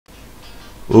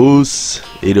Os,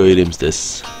 Impzで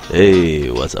す.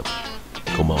 Hey, what's up?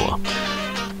 こんばんは.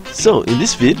 So, in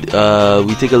this vid,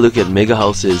 we take a look at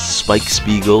Megahouse's Spike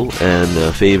Spiegel and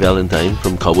Faye Valentine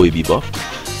from Cowboy Bebop.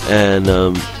 And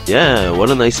yeah, what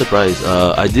a nice surprise.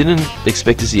 I didn't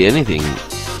expect to see anything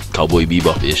Cowboy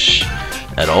Bebop-ish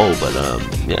at all, but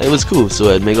yeah, it was cool.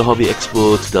 So at Megahobby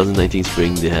Expo 2019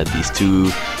 spring, they had these two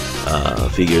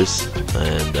figures,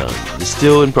 and it's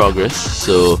still in progress,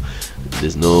 so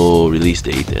there's no release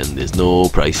date and there's no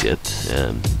price yet.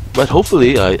 But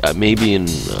hopefully, I maybe in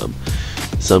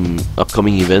some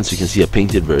upcoming events we can see a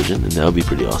painted version, and that would be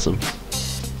pretty awesome.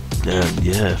 And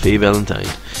yeah, Faye Valentine,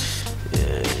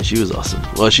 yeah, she was awesome.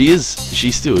 Well, she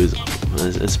still is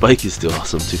awesome, and Spike is still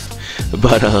awesome too.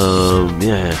 But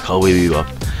yeah, Cowboy Bebop,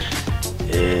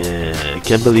 yeah,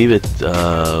 can't believe it.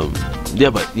 Yeah,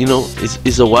 but you know,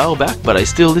 it's a while back, but I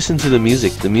still listen to the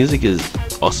music. The music is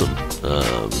awesome.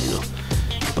 You know,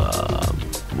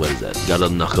 what is that? Gotta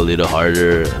Knock a Little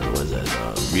Harder, and what is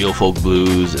that? Real Folk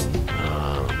Blues, and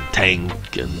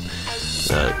Tank, and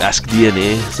Ask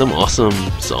DNA. Some awesome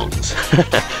songs.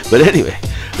 But anyway,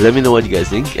 let me know what you guys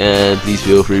think, and please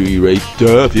feel free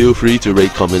to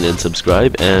rate, comment, and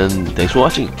subscribe. And thanks for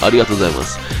watching. ありがとうございま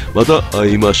す。また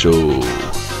会いましょう。